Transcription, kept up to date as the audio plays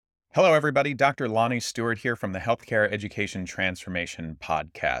Hello, everybody. Dr. Lonnie Stewart here from the Healthcare Education Transformation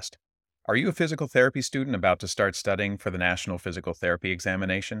Podcast. Are you a physical therapy student about to start studying for the National Physical Therapy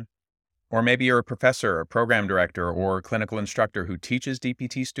Examination? Or maybe you're a professor, a program director, or clinical instructor who teaches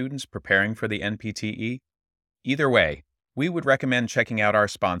DPT students preparing for the NPTE? Either way, we would recommend checking out our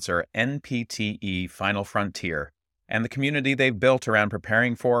sponsor, NPTE Final Frontier, and the community they've built around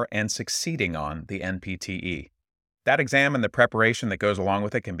preparing for and succeeding on the NPTE. That exam and the preparation that goes along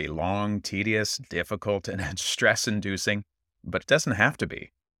with it can be long, tedious, difficult, and stress-inducing, but it doesn't have to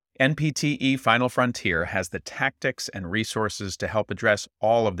be. NPTE Final Frontier has the tactics and resources to help address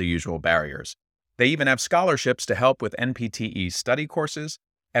all of the usual barriers. They even have scholarships to help with NPTE study courses,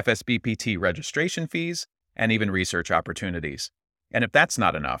 FSBPT registration fees, and even research opportunities. And if that's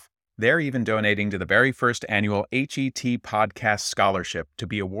not enough, they're even donating to the very first annual HET Podcast Scholarship to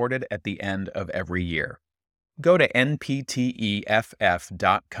be awarded at the end of every year. Go to npteff.com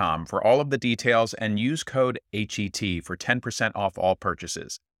for all of the details and use code HET for 10% off all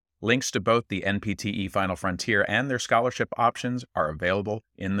purchases. Links to both the NPTE Final Frontier and their scholarship options are available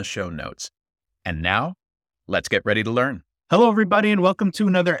in the show notes. And now, let's get ready to learn. Hello, everybody, and welcome to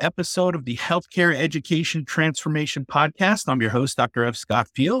another episode of the Healthcare Education Transformation Podcast. I'm your host, Dr. F. Scott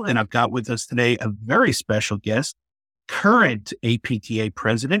Field, and I've got with us today a very special guest, current APTA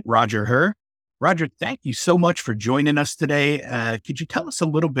President, Roger Herr. Roger, thank you so much for joining us today. Could you tell us a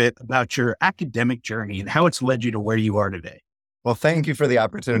little bit about your academic journey and how it's led you to where you are today? Well, thank you for the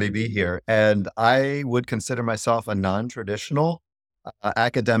opportunity to be here. And I would consider myself a non-traditional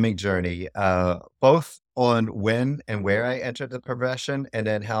academic journey, both on when and where I entered the profession and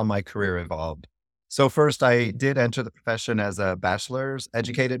then how my career evolved. So first, I did enter the profession as a bachelor's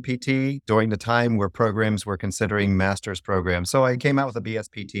educated PT during the time where programs were considering master's programs. So I came out with a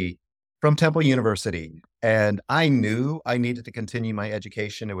BSPT from Temple University. And I knew I needed to continue my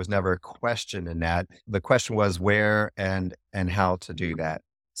education. There was never a question in that. The question was where and how to do that.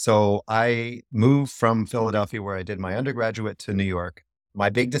 So I moved from Philadelphia, where I did my undergraduate, to New York. My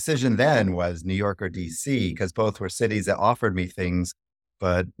big decision then was New York or DC, because both were cities that offered me things,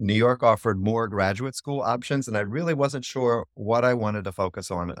 but New York offered more graduate school options. And I really wasn't sure what I wanted to focus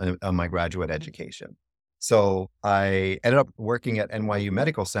on my graduate education. So I ended up working at NYU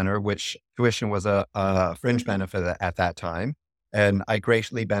Medical Center, which tuition was a fringe benefit at that time. And I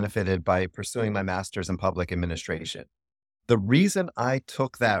greatly benefited by pursuing my master's in public administration. The reason I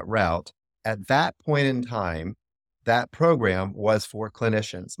took that route at that point in time, that program was for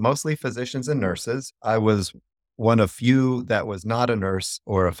clinicians, mostly physicians and nurses. I was one of few that was not a nurse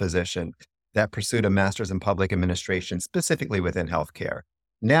or a physician that pursued a master's in public administration, specifically within healthcare.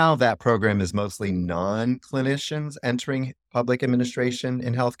 Now that program is mostly non-clinicians entering public administration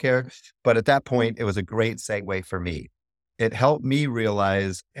in healthcare. But at that point, it was a great segue for me. It helped me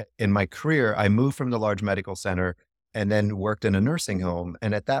realize in my career, I moved from the large medical center and then worked in a nursing home.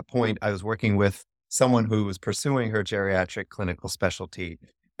 And at that point, I was working with someone who was pursuing her geriatric clinical specialty.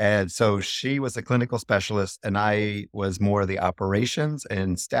 And so she was a clinical specialist and I was more of the operations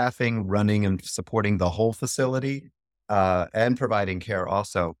and staffing, running and supporting the whole facility. And providing care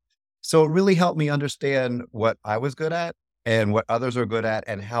also. So it really helped me understand what I was good at and what others are good at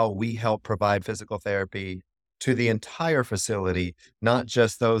and how we help provide physical therapy to the entire facility, not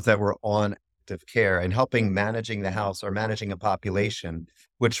just those that were on active care, and helping managing the house or managing a population,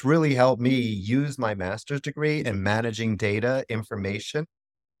 which really helped me use my master's degree in managing data information.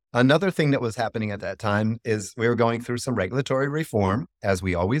 Another thing that was happening at that time is we were going through some regulatory reform, as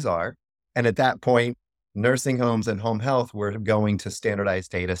we always are. And at that point, nursing homes and home health were going to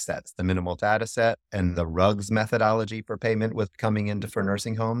standardized data sets. The minimal data set and the RUGS methodology for payment was coming into for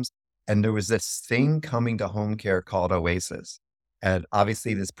nursing homes. And there was this thing coming to home care called OASIS. And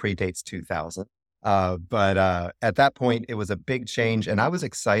obviously this predates 2000. But at that point, it was a big change. And I was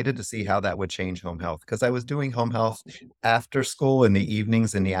excited to see how that would change home health, because I was doing home health after school in the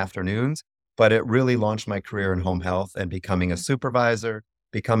evenings and the afternoons. But it really launched my career in home health and becoming a supervisor,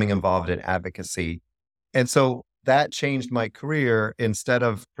 becoming involved in advocacy. And so that changed my career. Instead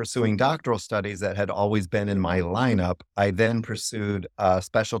of pursuing doctoral studies that had always been in my lineup, I then pursued a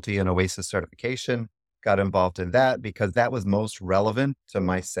specialty in OASIS certification, got involved in that because that was most relevant to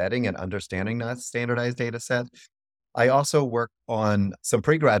my setting and understanding that standardized data set. I also worked on some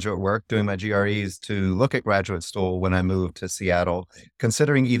pre-graduate work doing my GREs to look at graduate school when I moved to Seattle,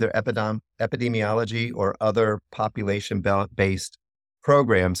 considering either epidemiology or other population-based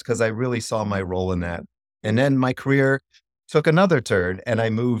programs, because I really saw my role in that. And then my career took another turn and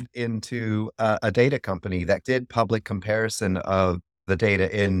I moved into a data company that did public comparison of the data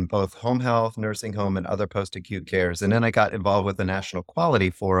in both home health, nursing home, and other post-acute cares. And then I got involved with the National Quality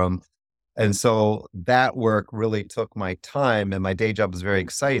Forum. And so that work really took my time, and my day job was very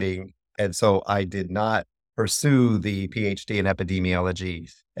exciting. And so I did not pursue the PhD in epidemiology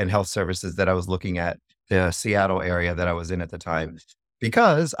and health services that I was looking at, the Seattle area that I was in at the time,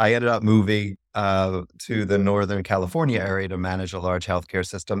 because I ended up moving to the Northern California area to manage a large healthcare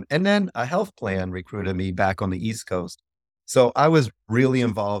system. And then a health plan recruited me back on the East Coast. So I was really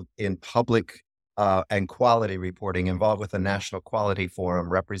involved in public and quality reporting, involved with the National Quality Forum,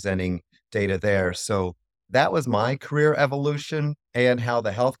 representing data there. So that was my career evolution and how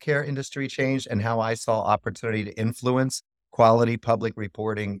the healthcare industry changed and how I saw opportunity to influence quality public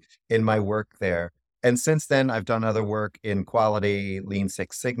reporting in my work there. And since then, I've done other work in quality, Lean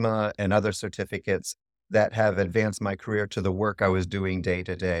Six Sigma, and other certificates that have advanced my career to the work I was doing day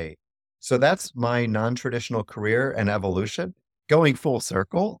to day. So that's my non-traditional career and evolution. Going full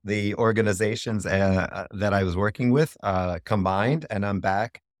circle, the organizations that I was working with combined, and I'm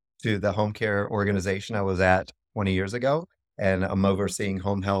back to the home care organization I was at 20 years ago. And I'm overseeing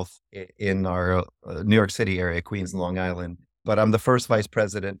home health in our New York City area, Queens and Long Island. But I'm the first vice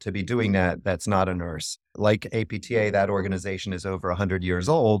president to be doing that that's not a nurse. Like APTA, that organization is over 100 years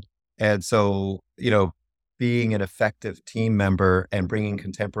old. And so, being an effective team member and bringing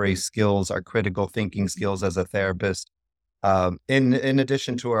contemporary skills, our critical thinking skills as a therapist, in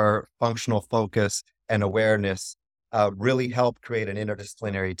addition to our functional focus and awareness, really help create an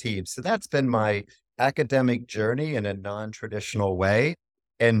interdisciplinary team. So that's been my academic journey in a non-traditional way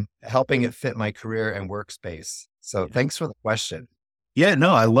and helping it fit my career and workspace. So thanks for the question. Yeah, no,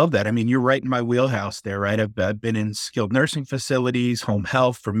 I love that. I mean, you're right in my wheelhouse there, right? I've been in skilled nursing facilities, home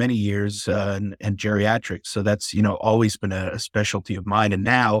health for many years, and geriatrics. So that's, always been a specialty of mine. And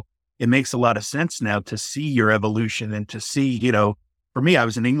now it makes a lot of sense now to see your evolution and to see, for me, I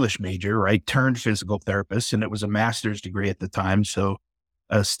was an English major, right? Turned physical therapist, and it was a master's degree at the time. So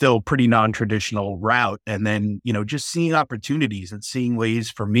still pretty non-traditional route. And then, just seeing opportunities and seeing ways.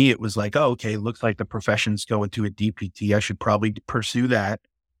 For me, it was like, oh, okay, looks like the profession's going to a DPT. I should probably pursue that.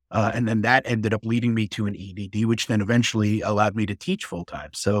 And then that ended up leading me to an EDD, which then eventually allowed me to teach full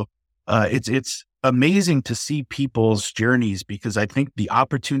time. So it's amazing to see people's journeys, because I think the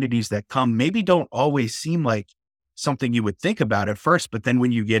opportunities that come maybe don't always seem like something you would think about at first, but then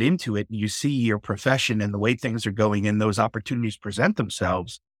when you get into it and you see your profession and the way things are going and those opportunities present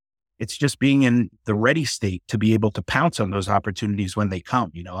themselves, it's just being in the ready state to be able to pounce on those opportunities when they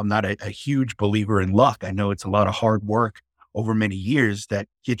come. I'm not a huge believer in luck. I know it's a lot of hard work over many years that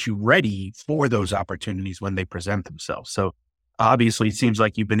get you ready for those opportunities when they present themselves. So obviously it seems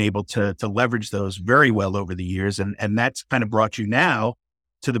like you've been able to leverage those very well over the years. And that's kind of brought you now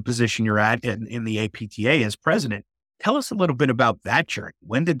to the position you're at in the APTA as president. Tell us a little bit about that journey.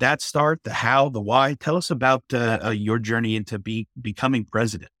 When did that start? The how, the why? Tell us about your journey into becoming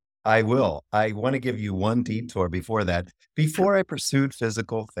president. I will. I want to give you one detour before that. Before I pursued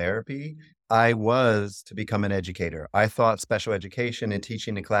physical therapy, I was to become an educator. I thought special education and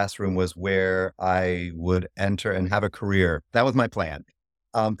teaching the classroom was where I would enter and have a career. That was my plan.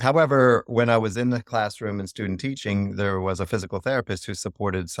 However, when I was in the classroom and student teaching, there was a physical therapist who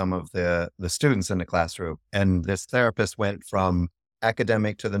supported some of the students in the classroom. And this therapist went from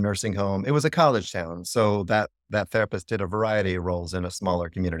academic to the nursing home. It was a college town. So that therapist did a variety of roles in a smaller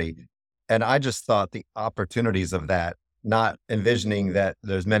community. And I just thought the opportunities of that, not envisioning that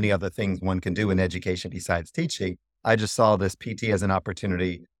there's many other things one can do in education besides teaching. I just saw this PT as an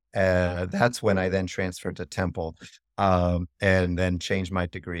opportunity. That's when I then transferred to Temple. And then changed my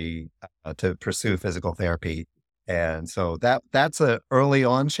degree to pursue physical therapy. And so that's a early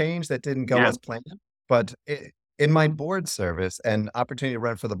on change that didn't go as planned. But in my board service and opportunity to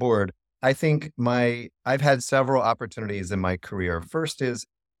run for the board, I think I've had several opportunities in my career. First is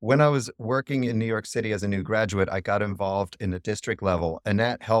when I was working in New York City as a new graduate, I got involved in the district level, and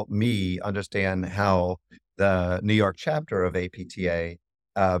that helped me understand how the New York chapter of APTA,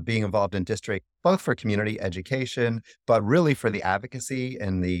 being involved in district, both for community education, but really for the advocacy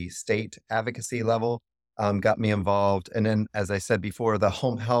and the state advocacy level, got me involved. And then, as I said before, the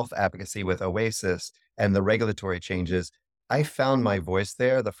home health advocacy with Oasis and the regulatory changes, I found my voice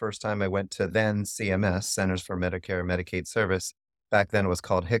there the first time I went to then CMS, Centers for Medicare and Medicaid Service. Back then it was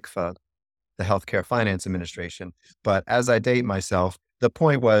called HCFA, the Healthcare Finance Administration. But as I date myself, the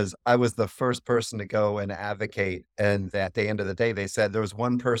point was I was the first person to go and advocate. And at the end of the day, they said there was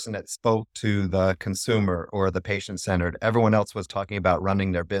one person that spoke to the consumer or the patient centered. Everyone else was talking about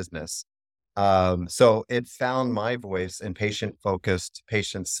running their business. So it found my voice in patient focused,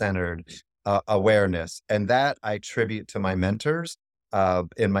 patient centered awareness. And that I attribute to my mentors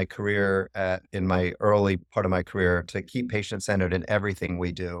in my career, in my early part of my career, to keep patient-centered in everything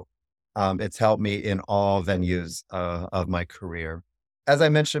we do. It's helped me in all venues of my career. As I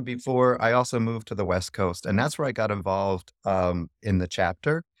mentioned before, I also moved to the West Coast, and that's where I got involved in the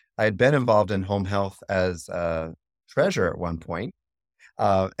chapter. I had been involved in home health as treasurer at one point,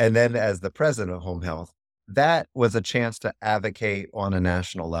 and then as the president of home health. That was a chance to advocate on a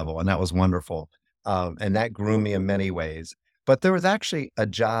national level, and that was wonderful. And that grew me in many ways. But there was actually a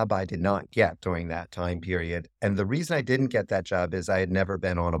job I did not get during that time period. And the reason I didn't get that job is I had never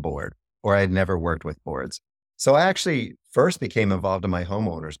been on a board or I had never worked with boards. So I actually first became involved in my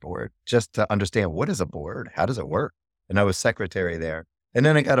homeowners board just to understand, what is a board? How does it work? And I was secretary there. And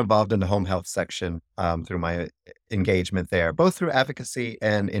then I got involved in the home health section through my engagement there, both through advocacy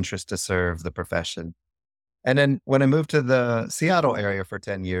and interest to serve the profession. And then when I moved to the Seattle area for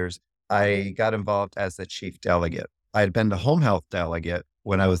 10 years, I got involved as the chief delegate. I had been the home health delegate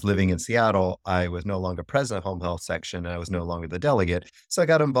when I was living in Seattle. I was no longer president of home health section, and I was no longer the delegate. So I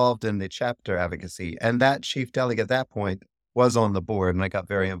got involved in the chapter advocacy. And that chief delegate at that point was on the board, and I got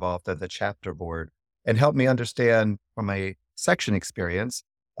very involved at the chapter board and helped me understand from my section experience,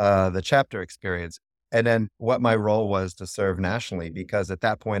 the chapter experience, and then what my role was to serve nationally. Because at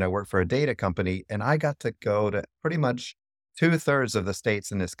that point, I worked for a data company and I got to go to pretty much 2/3 of the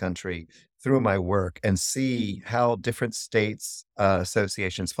states in this country through my work and see how different states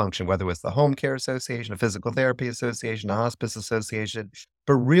associations function, whether it was the Home Care Association, a Physical Therapy Association, a Hospice Association,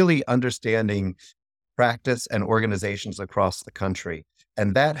 but really understanding practice and organizations across the country.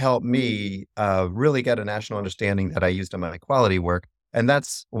 And that helped me really get a national understanding that I used in my quality work. And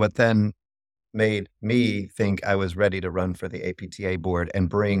that's what then made me think I was ready to run for the APTA board and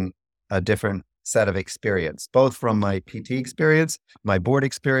bring a different set of experience, both from my PT experience, my board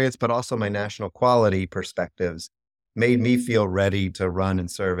experience, but also my national quality perspectives, made me feel ready to run and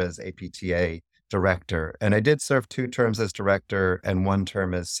serve as APTA director. And I did serve 2 terms as director and 1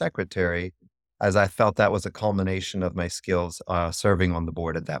 term as secretary, as I felt that was a culmination of my skills serving on the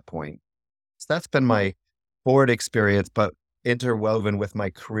board at that point. So that's been my board experience, but interwoven with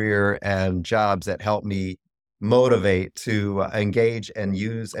my career and jobs that help me motivate to engage and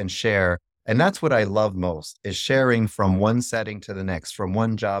use and share. And that's what I love most, is sharing from one setting to the next, from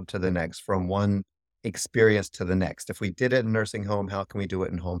one job to the next, from one experience to the next. If we did it in nursing home, how can we do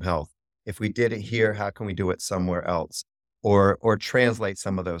it in home health? If we did it here, how can we do it somewhere else? Or translate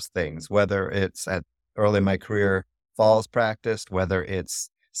some of those things, whether it's at early in my career, falls practiced, whether it's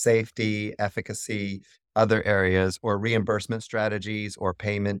safety, efficacy, other areas, or reimbursement strategies or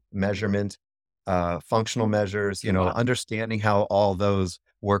payment measurement, functional measures, understanding how all those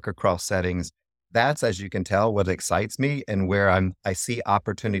work across settings. That's, as you can tell, what excites me and where I see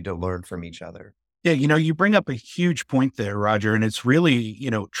opportunity to learn from each other. Yeah, you bring up a huge point there, Roger, and it's really,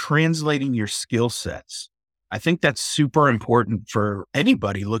 translating your skill sets. I think that's super important for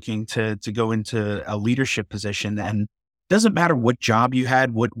anybody looking to go into a leadership position. And doesn't matter what job you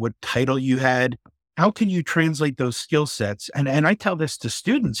had, what title you had, how can you translate those skill sets? And I tell this to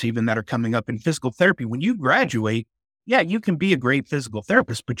students even that are coming up in physical therapy. When you graduate, yeah, you can be a great physical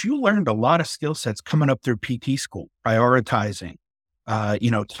therapist, but you learned a lot of skill sets coming up through PT school, prioritizing,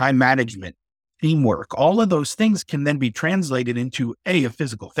 time management, teamwork. All of those things can then be translated into a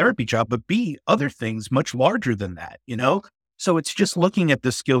physical therapy job, but B, other things much larger than that. So it's just looking at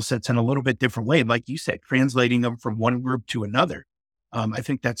the skill sets in a little bit different way. Like you said, translating them from one group to another. I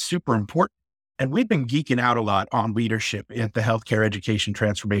think that's super important. And we've been geeking out a lot on leadership at the Healthcare Education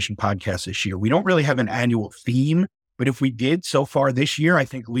Transformation Podcast this year. We don't really have an annual theme, but if we did so far this year, I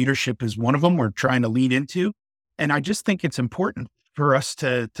think leadership is one of them we're trying to lean into. And I just think it's important for us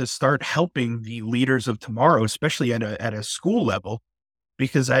to start helping the leaders of tomorrow, especially at a school level,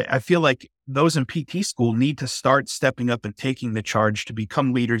 because I feel like those in PT school need to start stepping up and taking the charge to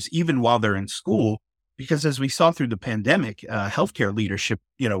become leaders even while they're in school. Because as we saw through the pandemic, healthcare leadership,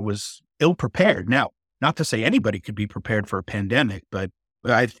 was ill prepared. Now, not to say anybody could be prepared for a pandemic, but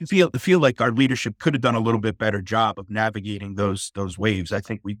I feel like our leadership could have done a little bit better job of navigating those waves. I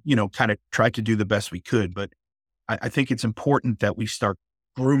think we, kind of tried to do the best we could, but I think it's important that we start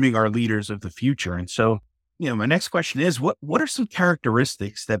grooming our leaders of the future. And so, my next question is, what are some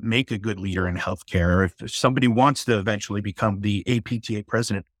characteristics that make a good leader in healthcare? If somebody wants to eventually become the APTA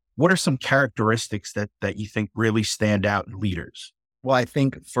president, what are some characteristics that you think really stand out in leaders? Well, I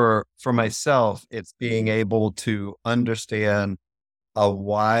think for myself, it's being able to understand a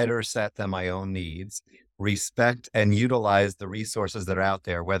wider set than my own needs, respect and utilize the resources that are out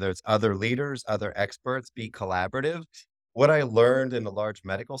there, whether it's other leaders, other experts, be collaborative, what I learned in a large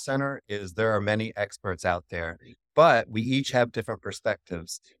medical center is there are many experts out there, but we each have different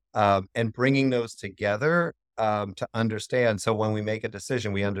perspectives. And bringing those together to understand. So when we make a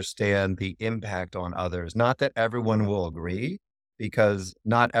decision, we understand the impact on others. Not that everyone will agree, because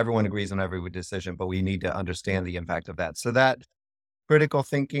not everyone agrees on every decision, but we need to understand the impact of that. So that critical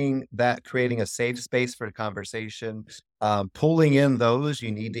thinking, that creating a safe space for conversation, pulling in those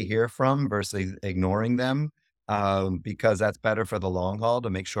you need to hear from versus ignoring them, because that's better for the long haul to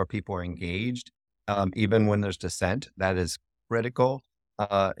make sure people are engaged, even when there's dissent. That is critical,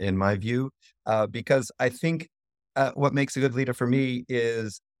 in my view, because I think what makes a good leader for me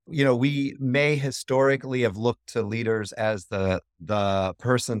is, we may historically have looked to leaders as the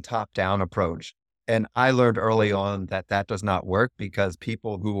person top down approach, and I learned early on that that does not work because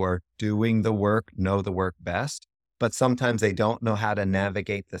people who are doing the work know the work best, but sometimes they don't know how to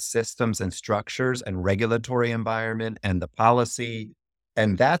navigate the systems and structures and regulatory environment and the policy.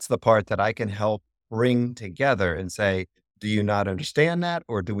 And that's the part that I can help bring together and say, do you not understand that?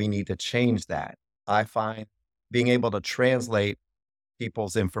 Or do we need to change that? I find being able to translate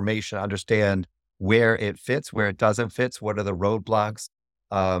people's information, understand where it fits, where it doesn't fit, what are the roadblocks.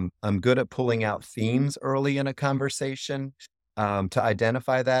 I'm good at pulling out themes early in a conversation, to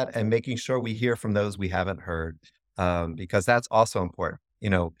identify that and making sure we hear from those we haven't heard, because that's also important.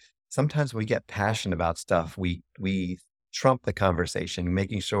 Sometimes we get passionate about stuff. We trump the conversation,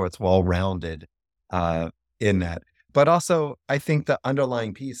 making sure it's well rounded uh, in that. But also, I think the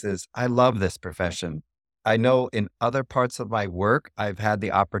underlying piece is I love this profession. I know in other parts of my work, I've had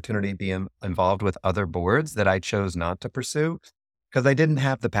the opportunity to be involved with other boards that I chose not to pursue because I didn't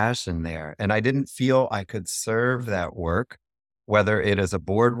have the passion there and I didn't feel I could serve that work, whether it is a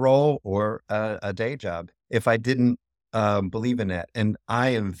board role or a day job, if I didn't believe in it. And I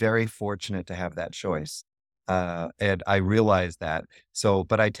am very fortunate to have that choice. And I realize that. So,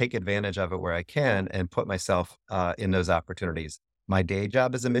 but I take advantage of it where I can and put myself in those opportunities. My day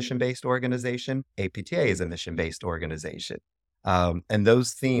job is a mission based organization. APTA is a mission based organization. And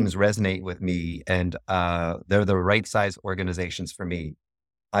those themes resonate with me, and they're the right size organizations for me.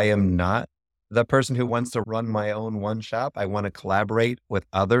 I am not the person who wants to run my own one shop. I want to collaborate with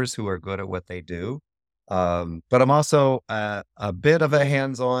others who are good at what they do. But I'm also a bit of a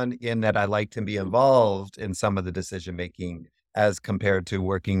hands on in that I like to be involved in some of the decision making as compared to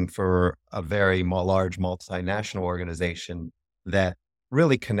working for a very large multinational organization that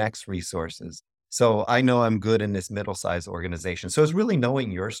really connects resources. So I know I'm good in this middle-sized organization. So it's really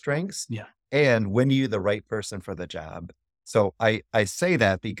knowing your strengths Yeah. and when you're the right person for the job. So I say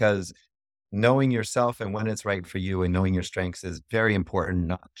that because knowing yourself and when it's right for you and knowing your strengths is very important,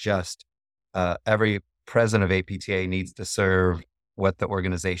 not just every president of APTA needs to serve what the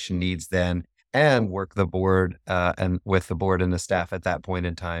organization needs then and work the board and with the board and the staff at that point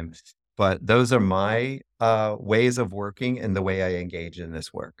in time. But those are my ways of working and the way I engage in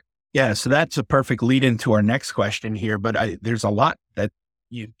this work. Yeah. So that's a perfect lead into our next question here. But there's a lot that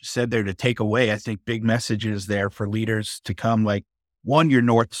you said there to take away. I think big messages there for leaders to come. Like, one, your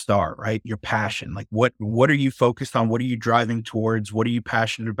North Star, right? Your passion. Like, what are you focused on? What are you driving towards? What are you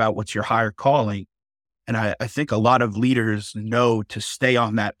passionate about? What's your higher calling? And I think a lot of leaders know to stay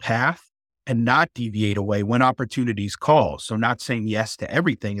on that path and not deviate away when opportunities call. So not saying yes to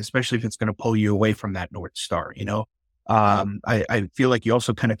everything, especially if it's going to pull you away from that North Star, I feel like you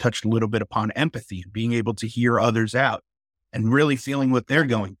also kind of touched a little bit upon empathy, being able to hear others out and really feeling what they're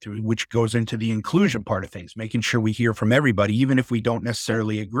going through, which goes into the inclusion part of things, making sure we hear from everybody, even if we don't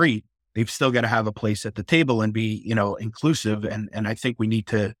necessarily agree. They've still got to have a place at the table and be, inclusive. And I think we need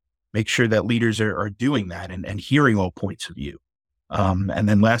to make sure that leaders are doing that and hearing all points of view. And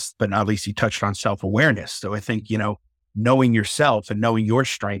then last but not least, you touched on self-awareness. So I think, knowing yourself and knowing your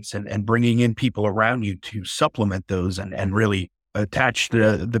strengths and bringing in people around you to supplement those and really attach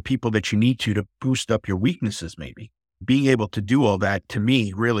the people that you need to boost up your weaknesses, maybe. Being able to do all that, to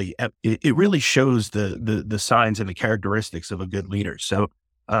me, really, it really shows the signs and the characteristics of a good leader. So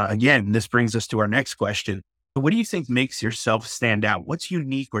again, this brings us to our next question. What do you think makes yourself stand out? What's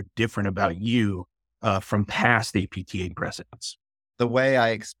unique or different about you from past APTA presidents? The way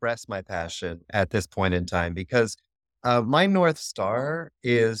I express my passion at this point in time, because my North Star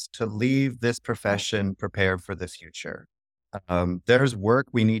is to leave this profession prepared for the future. There's work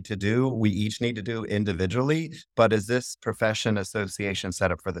we need to do. We each need to do individually, but is this profession association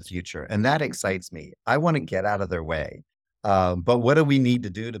set up for the future? And that excites me. I want to get out of their way. But what do we need to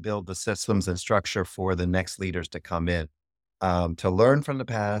do to build the systems and structure for the next leaders to come in, to learn from the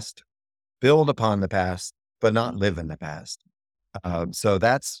past, build upon the past, but not live in the past? So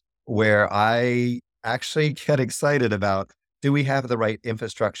that's where I actually get excited about, do we have the right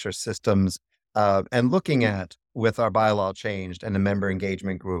infrastructure systems, and looking at, with our bylaw changed and the member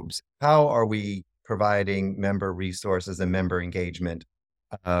engagement groups, how are we providing member resources and member engagement?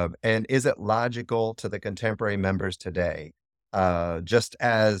 And is it logical to the contemporary members today? Just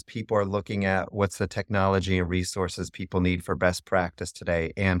as people are looking at what's the technology and resources people need for best practice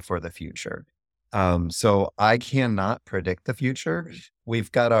today and for the future. So I cannot predict the future.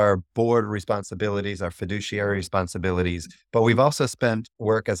 We've got our board responsibilities, our fiduciary responsibilities, but we've also spent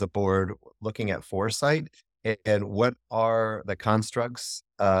work as a board looking at foresight and what are the constructs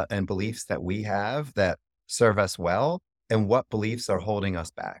and beliefs that we have that serve us well, and what beliefs are holding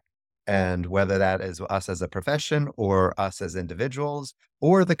us back. And whether that is us as a profession or us as individuals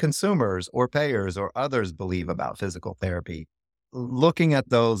or the consumers or payers or others believe about physical therapy, looking at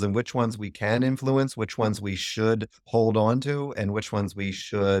those and which ones we can influence, which ones we should hold on to, and which ones we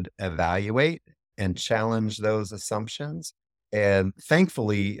should evaluate and challenge those assumptions. And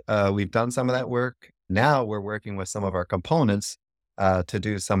thankfully, we've done some of that work. Now we're working with some of our components to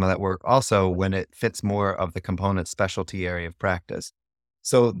do some of that work also when it fits more of the component specialty area of practice.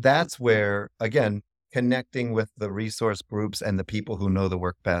 So that's where, again, connecting with the resource groups and the people who know the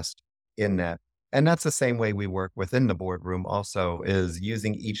work best in that. And that's the same way we work within the boardroom also, is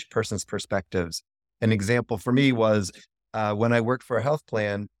using each person's perspectives. An example for me was when I worked for a health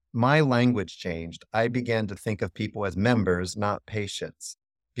plan, my language changed. I began to think of people as members, not patients,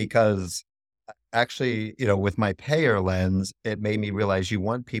 because actually, with my payer lens, it made me realize you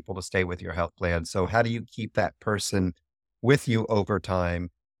want people to stay with your health plan. So how do you keep that person with you over time,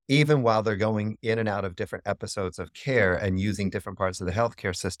 even while they're going in and out of different episodes of care and using different parts of the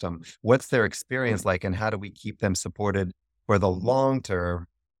healthcare system? What's their experience like, and how do we keep them supported for the long term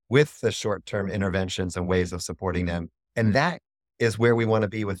with the short term interventions and ways of supporting them? And that is where we want to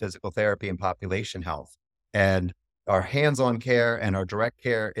be with physical therapy and population health. And our hands-on care and our direct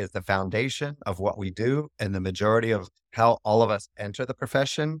care is the foundation of what we do and the majority of how all of us enter the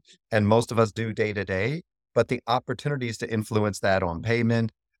profession, and most of us do day to day. But the opportunities to influence that on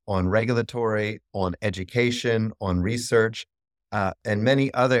payment, on regulatory, on education, on research, and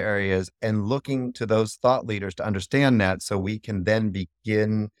many other areas, and looking to those thought leaders to understand that so we can then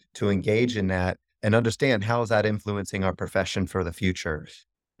begin to engage in that and understand how is that influencing our profession for the future.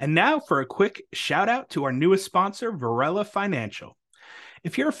 And now for a quick shout out to our newest sponsor, Varela Financial.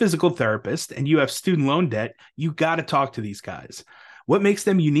 If you're a physical therapist and you have student loan debt, you got to talk to these guys. What makes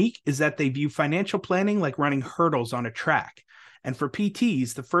them unique is that they view financial planning like running hurdles on a track. And for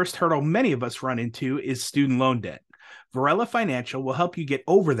PTs, the first hurdle many of us run into is student loan debt. Varela Financial will help you get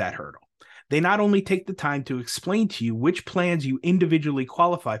over that hurdle. They not only take the time to explain to you which plans you individually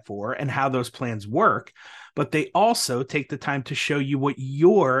qualify for and how those plans work, but they also take the time to show you what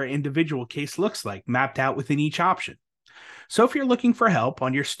your individual case looks like, mapped out within each option. So if you're looking for help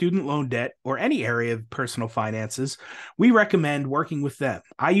on your student loan debt or any area of personal finances, we recommend working with them.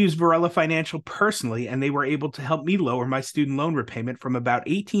 I use Varela Financial personally, and they were able to help me lower my student loan repayment from about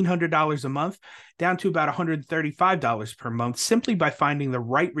 $1,800 a month down to about $135 per month, simply by finding the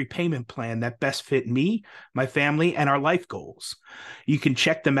right repayment plan that best fit me, my family, and our life goals. You can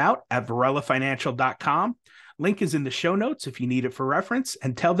check them out at varelafinancial.com. Link is in the show notes if you need it for reference,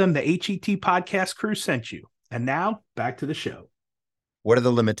 and tell them the HET podcast crew sent you. And now back to the show. What are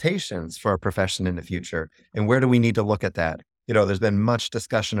the limitations for our profession in the future? And where do we need to look at that? There's been much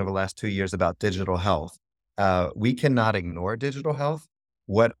discussion over the last 2 years about digital health. We cannot ignore digital health.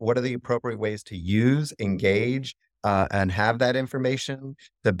 What are the appropriate ways to use, engage, and have that information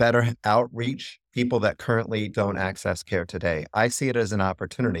to better outreach people that currently don't access care today? I see it as an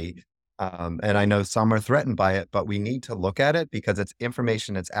opportunity. And I know some are threatened by it, but we need to look at it because it's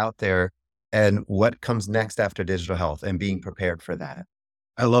information that's out there, and what comes next after digital health and being prepared for that.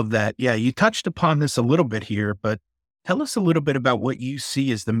 I love that. Yeah, you touched upon this a little bit here, but tell us a little bit about what you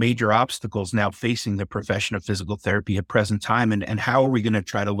see as the major obstacles now facing the profession of physical therapy at present time, and how are we going to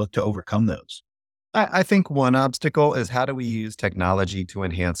try to look to overcome those? I think one obstacle is, how do we use technology to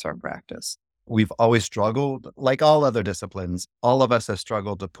enhance our practice? We've always struggled, like all other disciplines, all of us have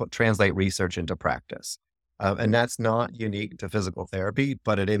struggled to translate research into practice. And that's not unique to physical therapy,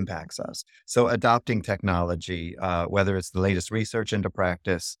 but it impacts us. So adopting technology, whether it's the latest research into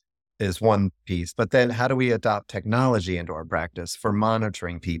practice, is one piece. But then how do we adopt technology into our practice for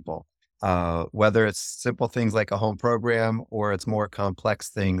monitoring people? Whether it's simple things like a home program, or it's more complex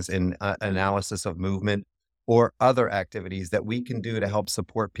things in analysis of movement or other activities that we can do to help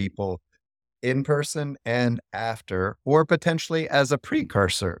support people in person and after, or potentially as a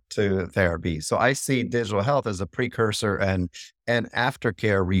precursor to therapy. So I see digital health as a precursor and an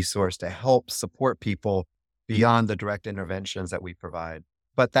aftercare resource to help support people beyond the direct interventions that we provide.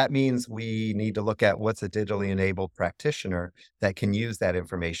 But that means we need to look at what's a digitally enabled practitioner that can use that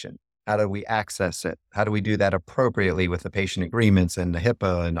information. How do we access it? How do we do that appropriately with the patient agreements and the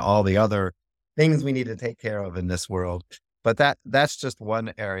HIPAA and all the other things we need to take care of in this world? But that's just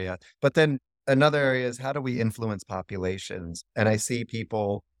one area. But then another area is how do we influence populations? And I see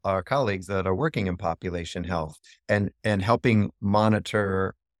people, our colleagues that are working in population health and helping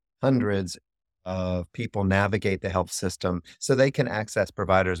monitor hundreds of people navigate the health system so they can access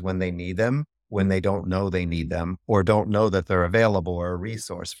providers when they need them, when they don't know they need them, or don't know that they're available or a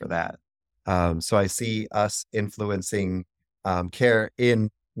resource for that. So I see us influencing care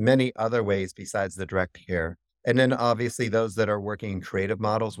in many other ways besides the direct care. And then obviously those that are working in creative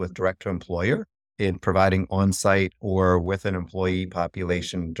models with direct to employer in providing on-site or with an employee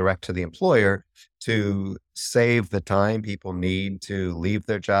population direct to the employer to save the time people need to leave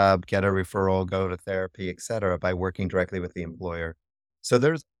their job, get a referral, go to therapy, et cetera, by working directly with the employer. So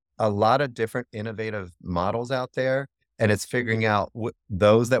there's a lot of different innovative models out there, and it's figuring out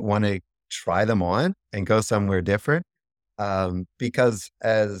those that want to try them on and go somewhere different. Because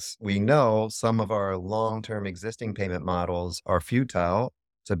as we know, some of our long-term existing payment models are futile,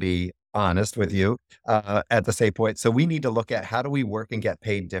 to be honest with you, at the same point. So we need to look at how do we work and get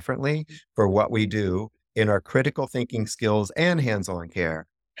paid differently for what we do in our critical thinking skills and hands-on care,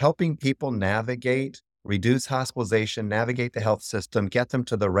 helping people navigate, reduce hospitalization, navigate the health system, get them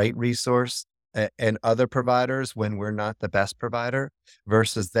to the right resource and other providers when we're not the best provider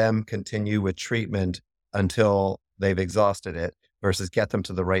versus them continue with treatment until they've exhausted it versus get them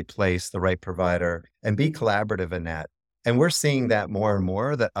to the right place, the right provider, and be collaborative in that. And we're seeing that more and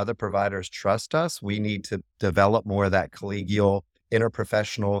more that other providers trust us. We need to develop more of that collegial,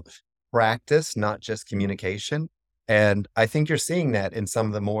 interprofessional practice, not just communication. And I think you're seeing that in some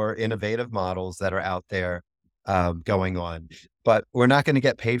of the more innovative models that are out there going on. But we're not going to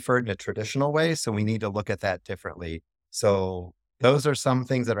get paid for it in a traditional way. So we need to look at that differently. So those are some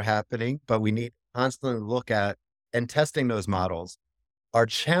things that are happening, but we need to constantly look at and testing those models. Our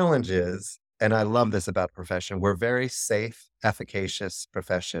challenge is, and I love this about profession, we're very safe, efficacious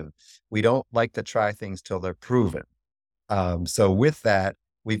profession. We don't like to try things till they're proven. So with that,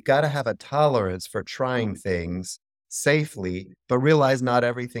 we've got to have a tolerance for trying things safely, but realize not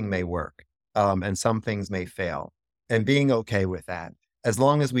everything may work. And some things may fail and being okay with that. As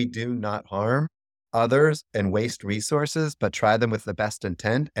long as we do not harm others and waste resources, but try them with the best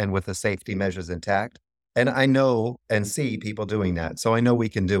intent and with the safety measures intact. And I know and see people doing that. So I know we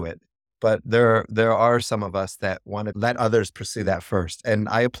can do it. But there are some of us that want to let others pursue that first. And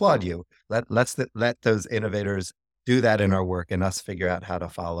I applaud you. Let those innovators do that in our work and us figure out how to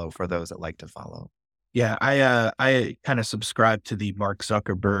follow for those that like to follow. Yeah, I kind of subscribe to the Mark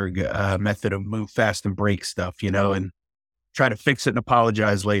Zuckerberg method of move fast and break stuff, and try to fix it and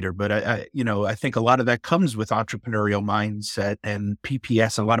apologize later. But I think a lot of that comes with entrepreneurial mindset and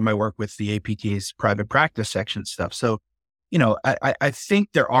PPS. A lot of my work with the APTA's private practice section stuff. So, I think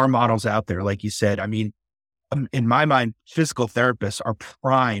there are models out there, like you said. I mean, in my mind, physical therapists are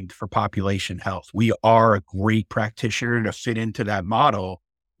primed for population health. We are a great practitioner to fit into that model.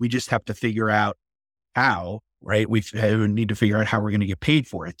 We just have to figure out how, right? We need to figure out how we're going to get paid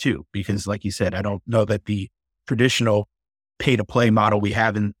for it too, because like you said, I don't know that the traditional pay to play model we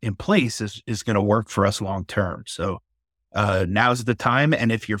have in place is going to work for us long term. So now's the time. And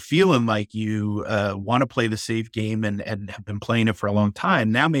if you're feeling like you want to play the safe game and have been playing it for a long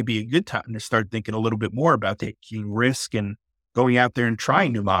time, now may be a good time to start thinking a little bit more about taking risk and going out there and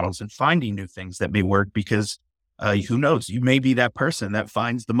trying new models and finding new things that may work, because who knows, you may be that person that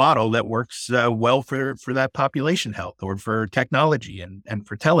finds the model that works well for that population health or for technology and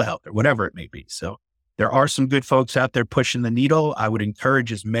for telehealth or whatever it may be. So there are some good folks out there pushing the needle. I would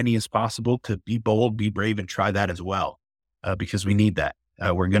encourage as many as possible to be bold, be brave, and try that as well, because we need that.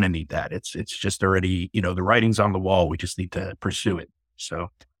 We're going to need that. It's just already, the writing's on the wall. We just need to pursue it. So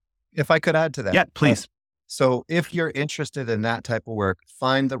if I could add to that. Yeah, please. So if you're interested in that type of work,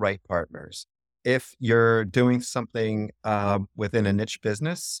 find the right partners. If you're doing something within a niche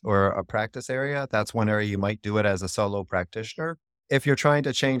business or a practice area, that's one area you might do it as a solo practitioner. If you're trying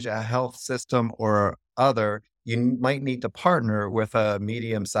to change a health system or other, you might need to partner with a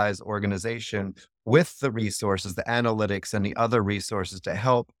medium-sized organization with the resources, the analytics, and the other resources to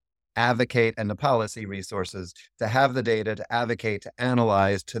help advocate, and the policy resources to have the data, to advocate, to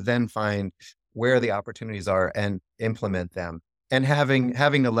analyze, to then find where the opportunities are and implement them. and having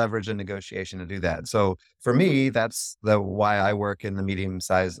the leverage and negotiation to do that. So for me, that's the why I work in the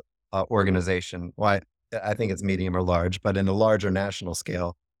medium-sized organization. Why I think it's medium or large, but in a larger national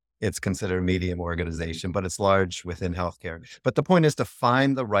scale, it's considered a medium organization, but it's large within healthcare. But the point is to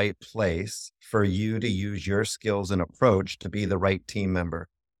find the right place for you to use your skills and approach to be the right team member.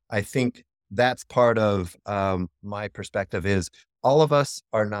 I think that's part of my perspective is all of us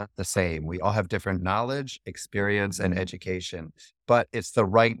are not the same. We all have different knowledge, experience, and education, but it's the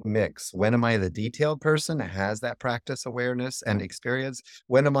right mix. When am I the detailed person that has that practice awareness and experience?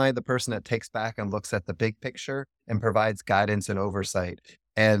 When am I the person that takes back and looks at the big picture and provides guidance and oversight?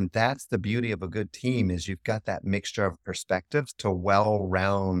 And that's the beauty of a good team is you've got that mixture of perspectives to well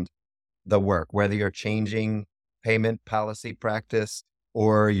round the work, whether you're changing payment policy practice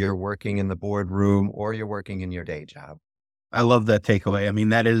or you're working in the boardroom or you're working in your day job. I love that takeaway. I mean,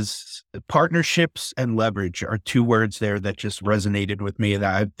 that is partnerships and leverage are two words there that just resonated with me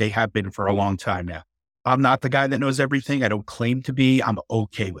they have been for a long time now. I'm not the guy that knows everything. I don't claim to be. I'm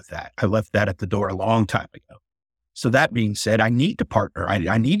okay with that. I left that at the door a long time ago. So that being said, I need to partner.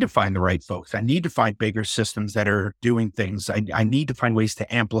 I need to find the right folks. I need to find bigger systems that are doing things. I need to find ways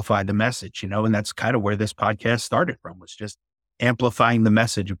to amplify the message, and that's kind of where this podcast started from, was just amplifying the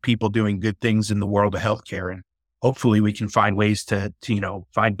message of people doing good things in the world of healthcare. And hopefully we can find ways to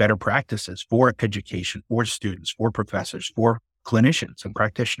find better practices for education, for students, for professors, for clinicians and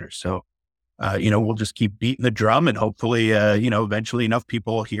practitioners. So, we'll just keep beating the drum and hopefully, eventually enough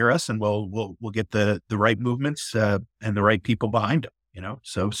people will hear us and we'll get the right movements, and the right people behind them,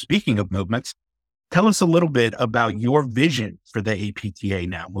 So speaking of movements, tell us a little bit about your vision for the APTA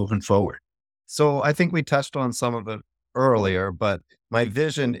now moving forward. So I think we touched on some of it earlier, but my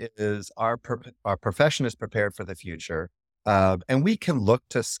vision is our profession is prepared for the future. And we can look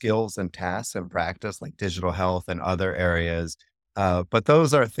to skills and tasks and practice like digital health and other areas. But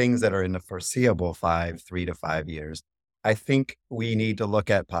those are things that are in the foreseeable 3 to 5 years. I think we need to look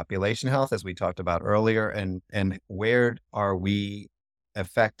at population health, as we talked about earlier, and where are we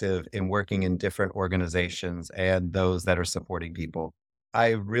effective in working in different organizations and those that are supporting people.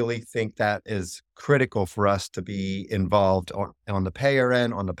 I really think that is critical for us to be involved on the payer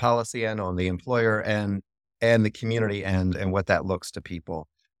end, on the policy end, on the employer end, and the community end, and what that looks to people.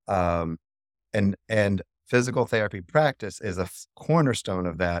 And physical therapy practice is a cornerstone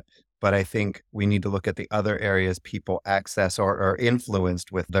of that. But I think we need to look at the other areas people access or are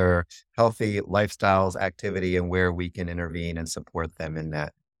influenced with their healthy lifestyles, activity, and where we can intervene and support them in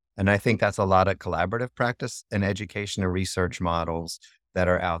that. And I think that's a lot of collaborative practice and education and research models that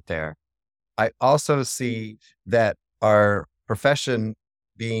are out there. I also see that our profession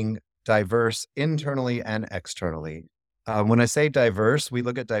being diverse internally and externally. When I say diverse, we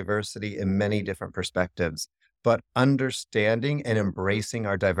look at diversity in many different perspectives, but understanding and embracing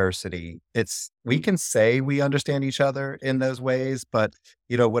our diversity, we can say we understand each other in those ways, but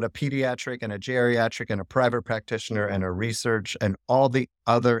what a pediatric and a geriatric and a private practitioner and a research and all the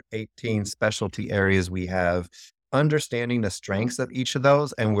other 18 specialty areas we have, understanding the strengths of each of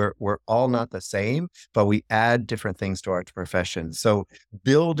those, and we're all not the same, but we add different things to our profession. So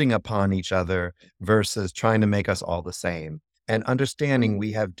building upon each other versus trying to make us all the same, and understanding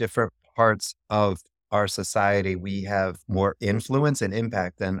we have different parts of our society. We have more influence and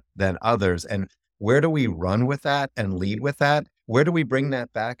impact than others. And where do we run with that and lead with that? Where do we bring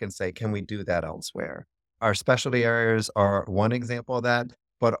that back and say, can we do that elsewhere? Our specialty areas are one example of that.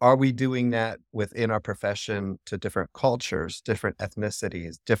 But are we doing that within our profession to different cultures, different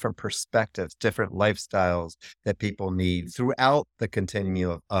ethnicities, different perspectives, different lifestyles that people need throughout the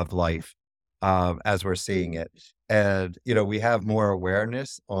continuum of life, as we're seeing it? And, we have more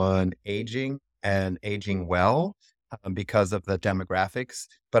awareness on aging and aging well because of the demographics.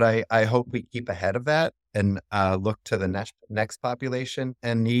 But I hope we keep ahead of that and look to the next population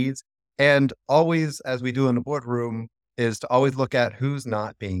and needs. And always, as we do in the boardroom, is to always look at who's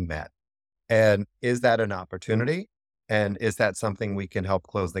not being met. And is that an opportunity? And is that something we can help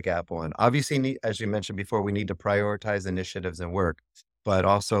close the gap on? Obviously, as you mentioned before, we need to prioritize initiatives and work, but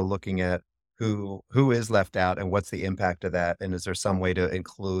also looking at who is left out and what's the impact of that? And is there some way to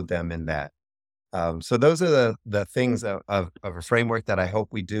include them in that? So those are the things of a framework that I hope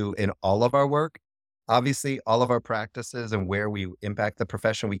we do in all of our work. Obviously, all of our practices and where we impact the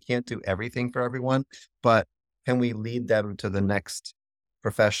profession, we can't do everything for everyone, but can we lead them to the next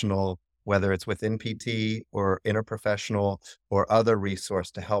professional, whether it's within PT or interprofessional or other resource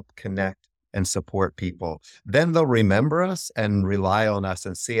to help connect and support people? Then they'll remember us and rely on us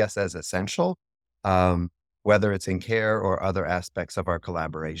and see us as essential, whether it's in care or other aspects of our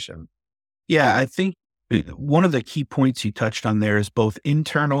collaboration. Yeah, I think One of the key points you touched on there is both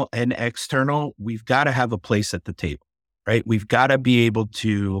internal and external. We've got to have a place at the table, right? We've got to be able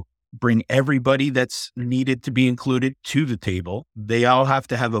to bring everybody that's needed to be included to the table. They all have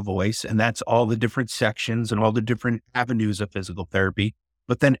to have a voice, and that's all the different sections and all the different avenues of physical therapy.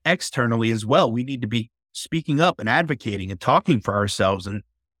 But then externally as well, we need to be speaking up and advocating and talking for ourselves and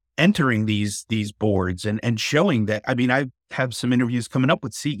entering these boards and showing that. I mean, I have some interviews coming up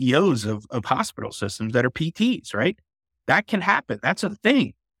with CEOs of hospital systems that are PTs, right? That can happen. That's a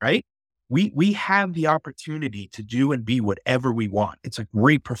thing, right? We have the opportunity to do and be whatever we want. It's a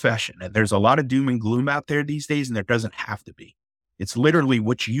great profession. And there's a lot of doom and gloom out there these days, and there doesn't have to be. It's literally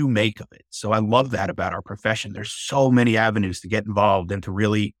what you make of it. So I love that about our profession. There's so many avenues to get involved and to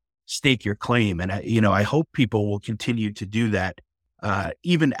really stake your claim. And I hope people will continue to do that,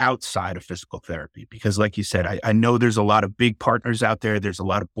 even outside of physical therapy, because like you said, I know there's a lot of big partners out there. There's a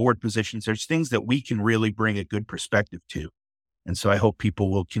lot of board positions. There's things that we can really bring a good perspective to. And so I hope people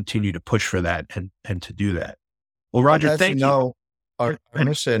will continue to push for that and to do that. Well, Roger, As thank you you. know, our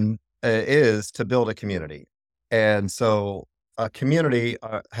mission is to build a community. And so a community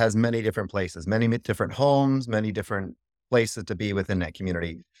has many different places, many different homes, many different places to be within that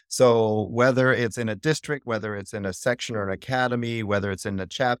community. So whether it's in a district, whether it's in a section or an academy, whether it's in a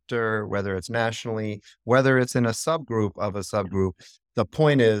chapter, whether it's nationally, whether it's in a subgroup of a subgroup, the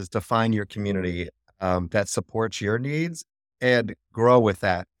point is to find your community that supports your needs and grow with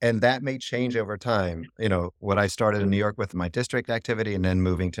that. And that may change over time. What I started in New York with my district activity and then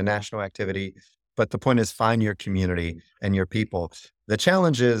moving to national activity. But the point is find your community and your people. The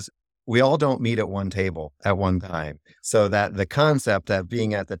challenge is we all don't meet at one table at one time. So that the concept of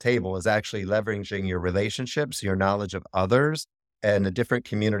being at the table is actually leveraging your relationships, your knowledge of others and the different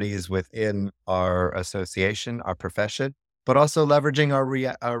communities within our association, our profession, but also leveraging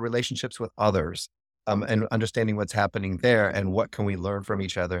our relationships with others. And understanding what's happening there and what can we learn from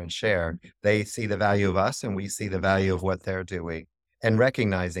each other and share. They see the value of us and we see the value of what they're doing and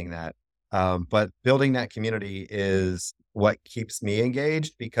recognizing that. But building that community is what keeps me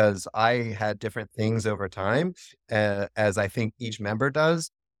engaged because I had different things over time, as I think each member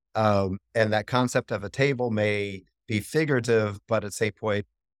does. And that concept of a table may be figurative, but at say point,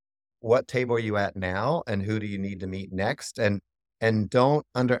 what table are you at now and who do you need to meet next? And don't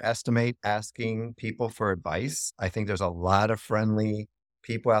underestimate asking people for advice. I think there's a lot of friendly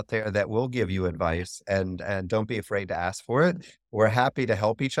people out there that will give you advice and don't be afraid to ask for it. We're happy to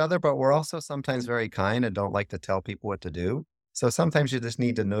help each other, but we're also sometimes very kind and don't like to tell people what to do. So sometimes you just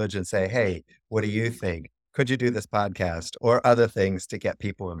need to nudge and say, hey, what do you think? Could you do this podcast or other things to get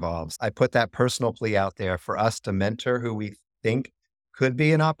people involved? I put that personal plea out there for us to mentor who we think could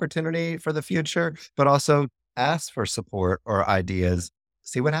be an opportunity for the future, but also ask for support or ideas,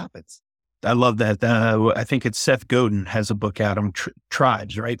 see what happens. I love that. I think it's Seth Godin has a book out on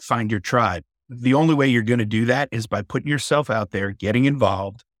tribes, right? Find your tribe. The only way you're going to do that is by putting yourself out there, getting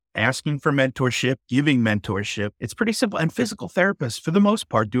involved, asking for mentorship, giving mentorship. It's pretty simple. And physical therapists, for the most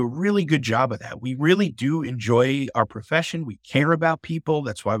part, do a really good job of that. We really do enjoy our profession. We care about people.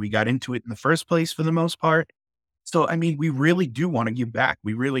 That's why we got into it in the first place for the most part. So, I mean, we really do want to give back.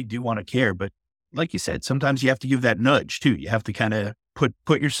 We really do want to care. But like you said, sometimes you have to give that nudge too. You have to kind of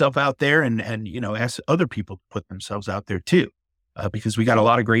put yourself out there and ask other people to put themselves out there too, because we got a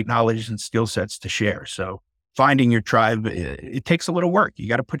lot of great knowledge and skill sets to share. So finding your tribe, it takes a little work. You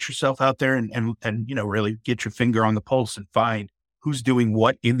got to put yourself out there and really get your finger on the pulse and find who's doing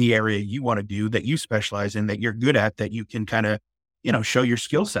what in the area you want to do, that you specialize in, that you're good at, that you can kind of, show your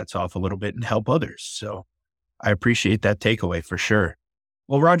skill sets off a little bit and help others. So I appreciate that takeaway for sure.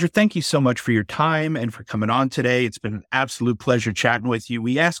 Well, Roger, thank you so much for your time and for coming on today. It's been an absolute pleasure chatting with you.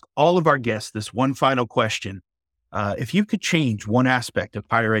 We ask all of our guests this one final question. If you could change one aspect of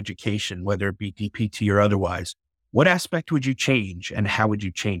higher education, whether it be DPT or otherwise, what aspect would you change and how would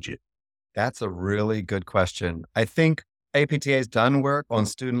you change it? That's a really good question. I think APTA has done work on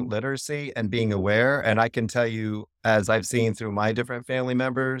student literacy and being aware. And I can tell you, as I've seen through my different family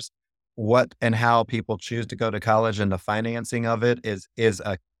members, what and how people choose to go to college and the financing of it is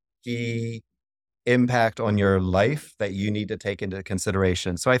a key impact on your life that you need to take into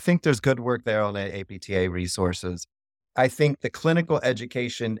consideration. So I think there's good work there on the APTA resources. I think the clinical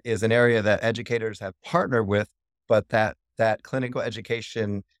education is an area that educators have partnered with, but that clinical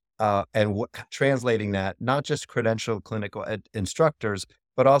education and translating that, not just credentialed clinical instructors,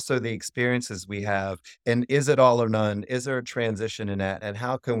 but also the experiences we have. And is it all or none? Is there a transition in that? And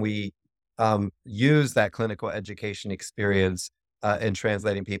how can we use that clinical education experience in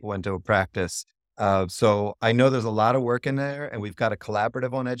translating people into a practice? So I know there's a lot of work in there, and we've got a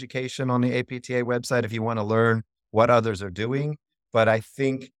collaborative on education on the APTA website if you want to learn what others are doing. But I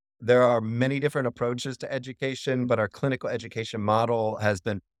think there are many different approaches to education, but our clinical education model has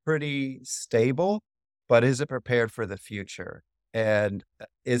been pretty stable. But is it prepared for the future? And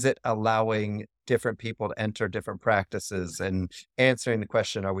is it allowing different people to enter different practices and answering the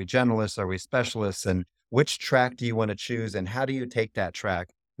question, are we generalists? Are we specialists? And which track do you want to choose? And how do you take that track?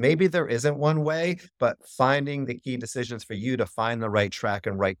 Maybe there isn't one way, but finding the key decisions for you to find the right track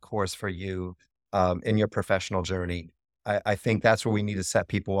and right course for you in your professional journey. I think that's where we need to set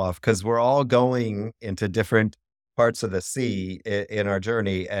people off because we're all going into different parts of the sea in our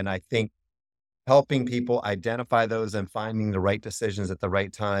journey. And I think helping people identify those and finding the right decisions at the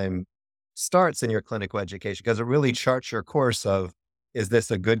right time starts in your clinical education because it really charts your course of, is this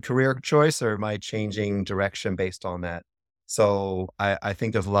a good career choice or am I changing direction based on that? So I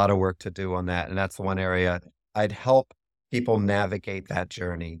think there's a lot of work to do on that. And that's the one area I'd help people navigate that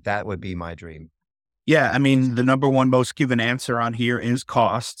journey. That would be my dream. Yeah, I mean, the number one most given answer on here is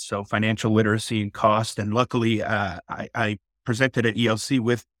cost. So financial literacy and cost. And luckily, I presented at ELC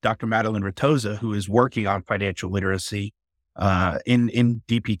with Dr. Madeline Ratoza, who is working on financial literacy in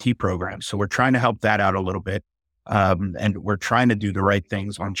DPT programs. So we're trying to help that out a little bit. And we're trying to do the right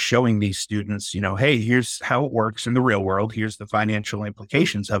things on showing these students, hey, here's how it works in the real world. Here's the financial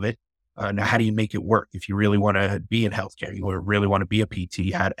implications of it. Now, how do you make it work? If you really want to be in healthcare, you really want to be a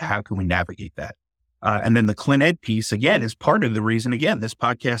PT, how can we navigate that? And then the clin ed piece, again, is part of the reason, again, this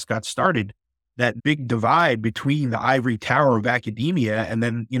podcast got started, that big divide between the ivory tower of academia and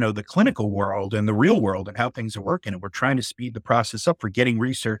then, the clinical world and the real world and how things are working. And we're trying to speed the process up for getting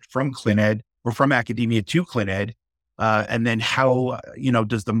research from clin ed or from academia to clin ed. And then how,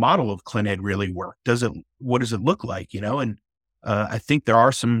 does the model of clin ed really work? What does it look like, And I think there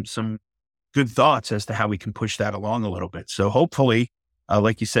are some good thoughts as to how we can push that along a little bit. So hopefully,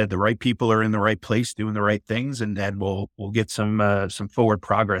 like you said, the right people are in the right place doing the right things, and we'll get some forward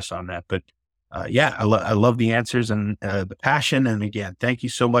progress on that. But yeah, I love the answers and the passion. And again, thank you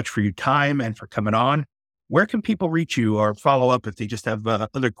so much for your time and for coming on. Where can people reach you or follow up if they just have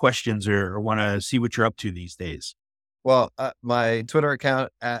other questions or want to see what you're up to these days? Well, my Twitter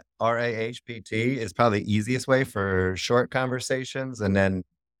account at RAHPT is probably the easiest way for short conversations. And then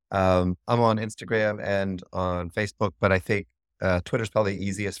I'm on Instagram and on Facebook, but I think Twitter's probably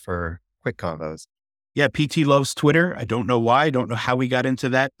easiest for quick combos. Yeah, PT loves Twitter. I don't know why. I don't know how we got into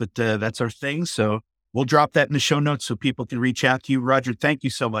that, but that's our thing. So we'll drop that in the show notes so people can reach out to you. Roger, thank you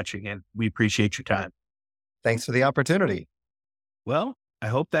so much again. We appreciate your time. Thanks for the opportunity. Well, I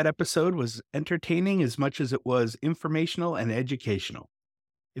hope that episode was entertaining as much as it was informational and educational.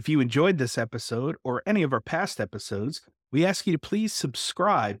 If you enjoyed this episode or any of our past episodes, we ask you to please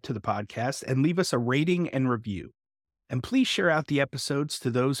subscribe to the podcast and leave us a rating and review. And please share out the episodes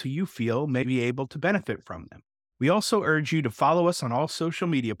to those who you feel may be able to benefit from them. We also urge you to follow us on all social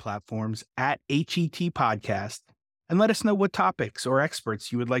media platforms at HET Podcast and let us know what topics or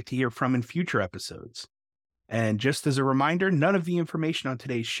experts you would like to hear from in future episodes. And just as a reminder, none of the information on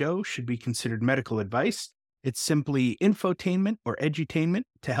today's show should be considered medical advice. It's simply infotainment or edutainment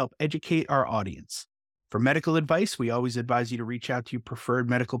to help educate our audience. For medical advice, we always advise you to reach out to your preferred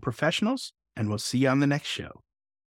medical professionals, and we'll see you on the next show.